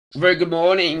Very good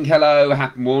morning, hello,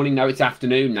 happy morning. No, it's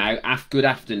afternoon now. Good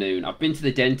afternoon. I've been to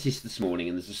the dentist this morning,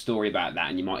 and there's a story about that,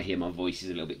 and you might hear my voice is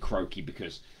a little bit croaky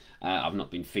because I've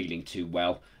not been feeling too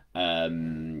well.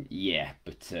 Yeah,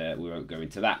 but we won't go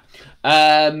into that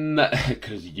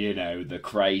because you know the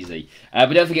crazy.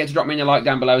 But don't forget to drop me a like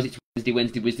down below as it's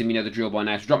Wednesday Wisdom. You know the drill by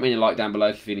now. So drop me a like down below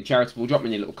if you're feeling charitable. Drop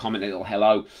me a little comment, a little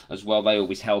hello as well. They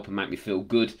always help and make me feel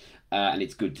good, and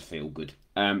it's good to feel good.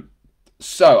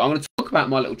 So I'm going to talk about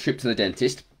my little trip to the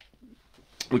dentist,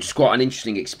 which is quite an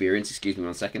interesting experience. Excuse me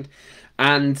 1 second.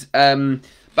 And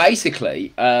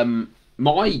basically,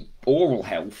 my oral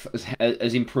health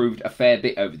has improved a fair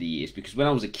bit over the years because when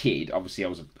I was a kid, obviously I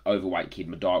was an overweight kid,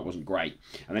 my diet wasn't great.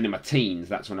 And then in my teens,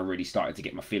 that's when I really started to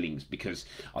get my fillings because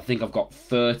I think I've got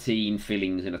 13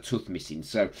 fillings and a tooth missing.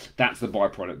 So that's the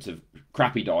byproduct of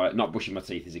crappy diet, not brushing my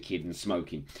teeth as a kid and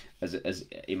smoking as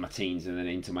in my teens and then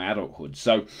into my adulthood.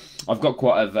 So I've got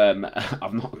quite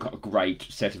I've not got a great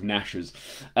set of gnashers.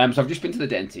 So I've just been to the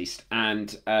dentist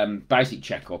and basic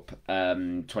checkup,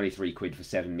 23 quid for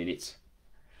 7 minutes.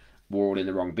 We're all in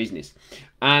the wrong business.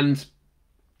 And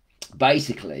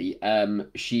basically,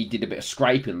 she did a bit of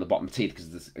scraping on the bottom teeth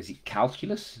because is it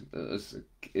calculus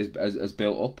has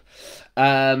built up.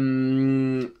 That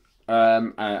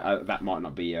might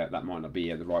not be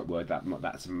the right word.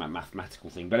 That's a mathematical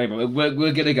thing. But anyway,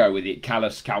 we're gonna go with it.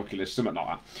 Calculus, something like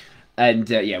that. And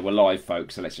yeah, we're live,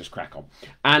 folks, so let's just crack on.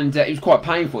 And it was quite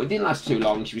painful. It didn't last too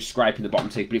long. She was scraping the bottom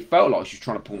teeth, but it felt like she was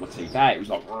trying to pull my teeth out. It was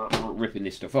like ripping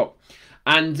this stuff up.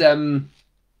 And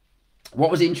what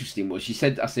was interesting was she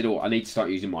said, I said, oh, I need to start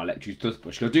using my electric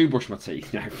toothbrush. I do brush my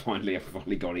teeth now. I've finally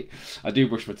got it. I do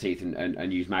brush my teeth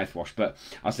and use mouthwash. But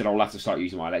I said, I'll have to start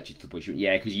using my electric toothbrush. Went,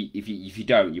 yeah, because if you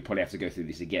don't, you probably have to go through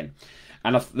this again.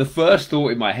 And the first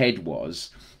thought in my head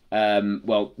was,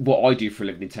 well, what I do for a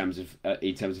living in terms of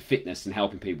fitness and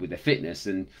helping people with their fitness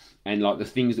and like the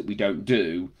things that we don't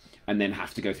do and then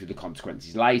have to go through the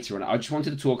consequences later. And I just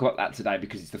wanted to talk about that today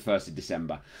because it's the 1st of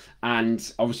December.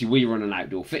 And obviously we run an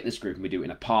outdoor fitness group and we do it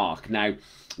in a park. Now,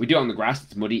 we do it on the grass.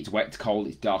 It's muddy, it's wet, it's cold,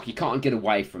 it's dark. You can't get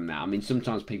away from that. I mean,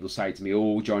 sometimes people say to me,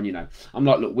 oh, John, you know, I'm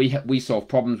like, look, we solve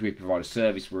problems. We provide a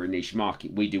service. We're a niche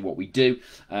market. We do what we do.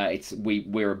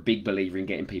 We're a big believer in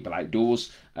getting people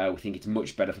outdoors. We think it's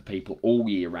much better for people all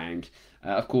year round.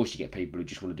 Of course, you get people who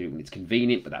just want to do it when it's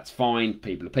convenient, but that's fine.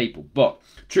 People are people. But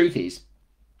truth is,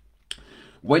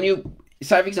 when you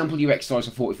say, for example, you exercise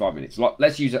for 45 minutes. Like,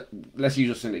 let's use us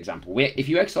as an example. If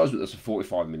you exercise with us for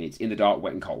 45 minutes in the dark,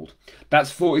 wet and cold,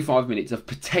 that's 45 minutes of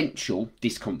potential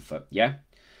discomfort, yeah?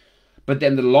 But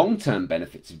then the long-term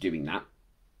benefits of doing that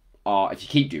are, if you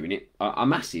keep doing it, are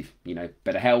massive. You know,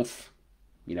 better health,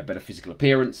 you know, better physical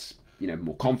appearance, you know,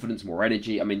 more confidence, more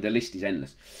energy. I mean, the list is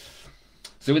endless.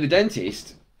 So with the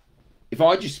dentist, if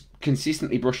I just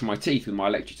consistently brush my teeth with my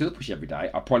electric toothbrush every day,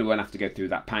 I probably won't have to go through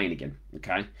that pain again,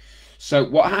 okay? So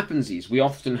what happens is we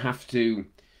often have to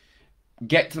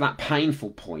get to that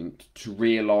painful point to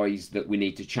realise that we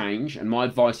need to change, and my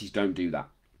advice is don't do that.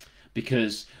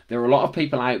 Because there are a lot of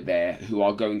people out there who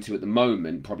are going to, at the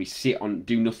moment, probably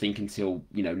do nothing until,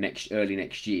 you know, early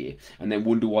next year, and then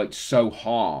wonder why it's so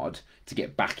hard to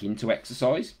get back into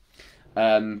exercise,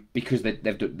 because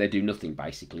they do nothing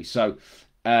basically. So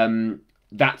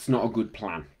that's not a good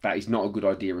plan. That is not a good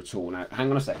idea at all. Now,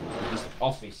 hang on a second. This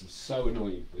office is so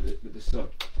annoying with the sun.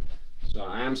 So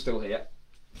I am still here.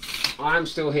 I am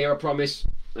still here, I promise.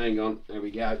 Hang on. There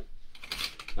we go.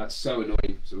 That's so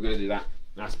annoying. So we're going to do that.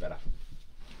 That's better.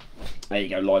 There you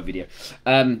go, live video.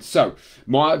 So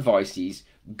my advice is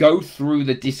go through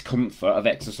the discomfort of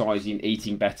exercising,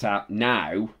 eating better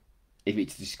now, if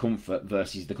it's discomfort,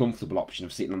 versus the comfortable option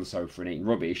of sitting on the sofa and eating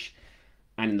rubbish.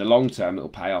 And in the long term, it'll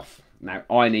pay off. Now,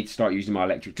 I need to start using my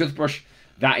electric toothbrush.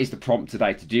 That is the prompt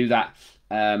today to do that.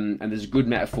 And there's a good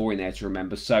metaphor in there to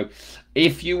remember. So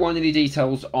if you want any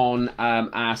details on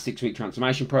our 6-week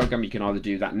transformation program, you can either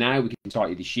do that now. We can start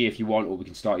you this year if you want, or we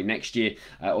can start you next year.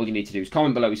 All you need to do is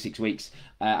comment below with 6 weeks.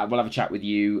 We'll have a chat with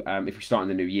you if we start in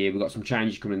the new year. We've got some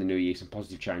changes coming in the new year, some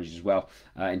positive changes as well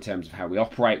in terms of how we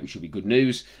operate, which will be good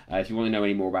news. If you want to know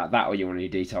any more about that, or you want any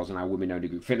details on our women-only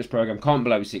group fitness program, comment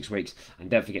below with 6 weeks. And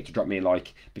don't forget to drop me a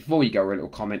like before you go, or a little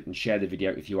comment, and share the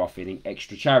video if you are feeling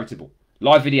extra charitable.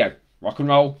 Live video. Rock and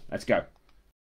roll. Let's go.